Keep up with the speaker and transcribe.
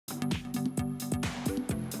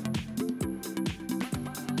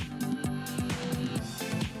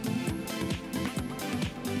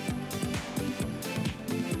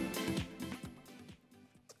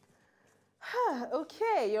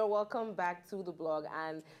Hey, you're welcome back to the blog,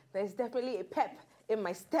 and there's definitely a pep in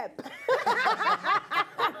my step.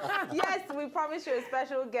 Yes, we promised you a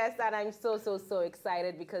special guest, and I'm so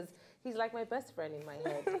excited because he's like my best friend in my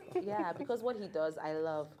head. Yeah, because what he does, I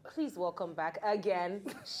love. Please welcome back again,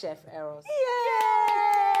 Chef Eros. Yay!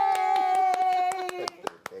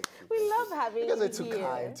 We love having you here. Because they're too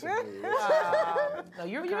kind to me. No,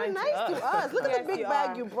 you're nice to us. Look at the big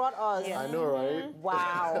bag you brought us. I know, right?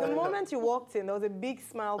 Wow. The moment you walked in, there was a big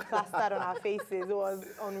smile plastered on our faces. It was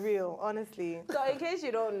unreal, honestly. So in case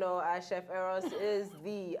you don't know, Chef Eros is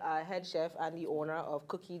the head chef and the owner of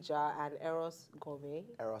Cookie Jar and Eros Gourmet.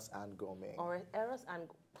 Eros and Gourmet. Or Eros and...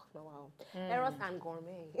 Oh, wow. Eros and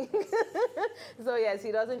Gourmet. So yes,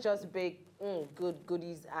 he doesn't just bake good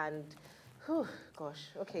goodies and... Whew, gosh,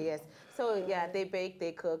 okay, yes. So yeah, they bake,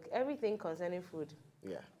 they cook, everything concerning food.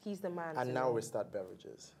 Yeah. He's the man. And now we start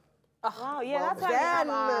beverages. Oh, yeah, well that's why we have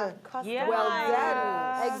our Yeah. Well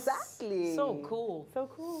done. Exactly. So cool. So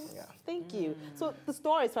cool. Yeah. Thank you. So the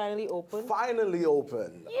store is finally open. Finally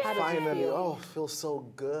open. Yay. Finally. Oh, feels so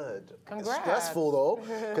good. Congrats. It's stressful though,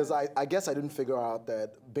 because I guess I didn't figure out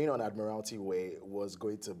that being on Admiralty Way was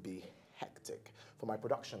going to be hectic for my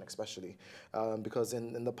production, especially because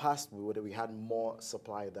in the past we had more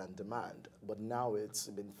supply than demand, but now it's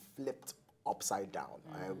been flipped upside down.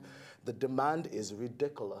 The demand is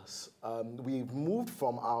ridiculous. We've moved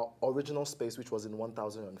from our original space, which was in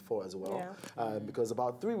 1004 as well, because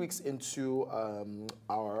about 3 weeks into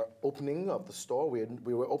our opening of the store, we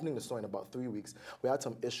were opening the store in about 3 weeks. We had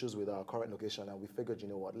some issues with our current location, and we figured, you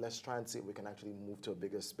know what, let's try and see if we can actually move to a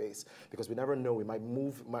bigger space, because we never know, we might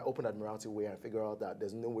open Admiralty Way and figure out that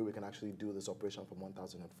there's no way we can actually do this operation from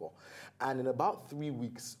 1004. And in about 3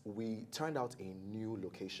 weeks, we turned out a new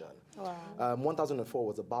location. Wow. 1004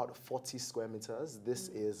 was about 40 square meters. This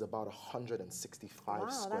is about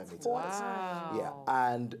 165 square meters. Wow. Yeah,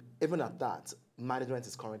 and even at that, management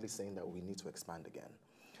is currently saying that we need to expand again.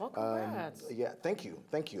 Well, congrats. Yeah, thank you.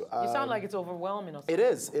 You sound like it's overwhelming or something. It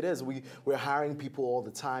is. We're hiring people all the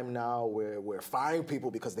time now. We're firing people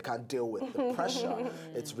because they can't deal with the pressure.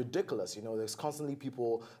 It's ridiculous. You know, there's constantly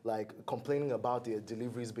people like complaining about their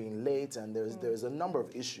deliveries being late, and there's a number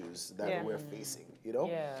of issues that we're facing. You know.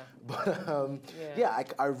 Yeah. But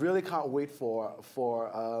I really can't wait for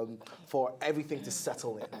everything to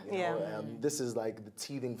settle in. You know? This is like the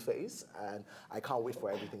teething phase, and I can't wait for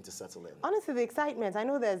everything to settle in. Honestly, the excitement, I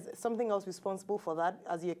know there's something else responsible for that,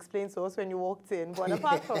 as you explained to us when you walked in, but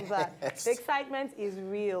apart from that, the excitement is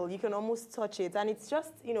real. You can almost touch it, and it's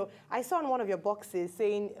just, you know, I saw on one of your boxes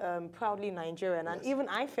saying proudly Nigerian, and even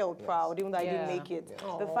I felt proud, even though I didn't make it.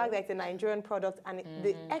 The fact that it's a Nigerian product, and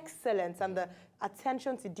the excellence and the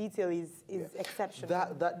attention to detail is exceptional.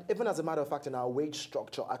 That even as a matter of fact, in our wage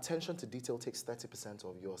structure, attention to detail takes 30%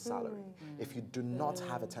 of your salary. If you do not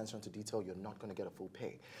have attention to detail, you're not going to get a full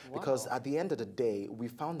pay. Because at the end of the day, we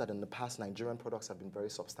found that in the past, Nigerian products have been very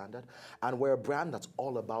substandard, and we're a brand that's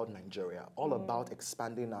all about Nigeria, all about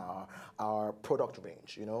expanding our product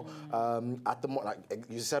range. You know, at the moment, like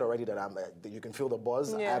you said already that you can feel the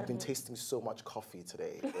buzz. I've been tasting so much coffee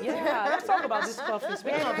today. Yeah, let's talk about this coffee.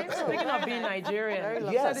 Speaking of being Nigerian,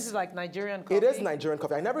 so this is like Nigerian coffee. It is Nigerian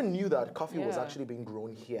coffee. I never knew that coffee was actually being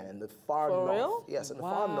grown here in the far north. Real? Yes, in the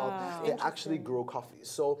far north, they actually grow coffee.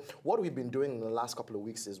 So what we've been doing in the last couple of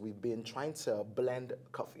weeks is we've been trying to blend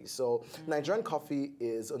coffee. So Nigerian coffee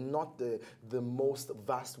is not the most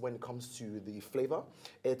vast when it comes to the flavor.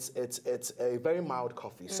 It's a very mild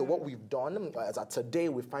coffee. So what we've done is that today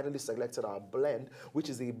we finally selected our blend, which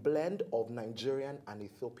is a blend of Nigerian and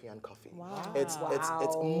Ethiopian coffee. Wow. It's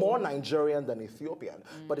more Nigerian than Ethiopian,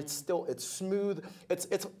 but it's smooth.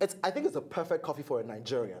 I think it's a perfect coffee for a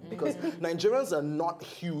Nigerian, because Nigerians are not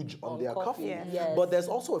huge on their coffee. But there's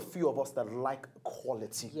also a few of us that like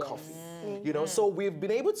quality coffee. You know, so we've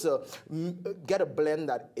been able to get a blend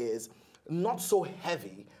that is not so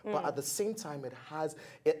heavy, but at the same time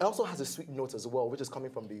it also has a sweet note as well, which is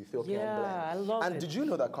coming from the Ethiopian blend. I love it. And did you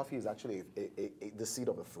know that coffee is actually the seed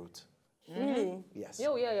of a fruit? Really? Yes.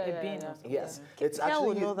 Oh, Yes, it's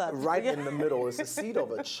actually right in the middle. It's a seed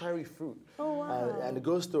of a cherry fruit. Oh, wow. And it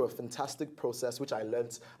goes through a fantastic process, which I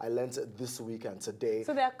learned this week and today.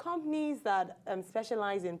 So there are companies that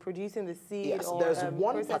specialize in producing the seed. Yes, or, there's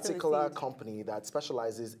one processing particular the seed. company that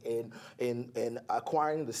specializes in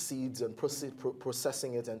acquiring the seeds and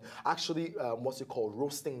processing it, and actually what's it called,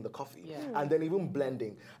 roasting the coffee, and then even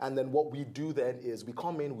blending. And then what we do then is we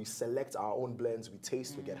come in, we select our own blends, we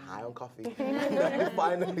taste, we get high on coffee,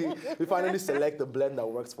 coffee. we finally select the blend that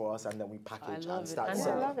works for us, and then we package and start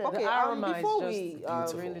selling. Okay, the aroma before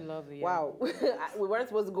is we really lovely. Yeah. wow, we weren't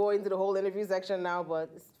supposed to go into the whole interview section now, but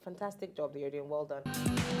it's a fantastic job that you're doing. Well done.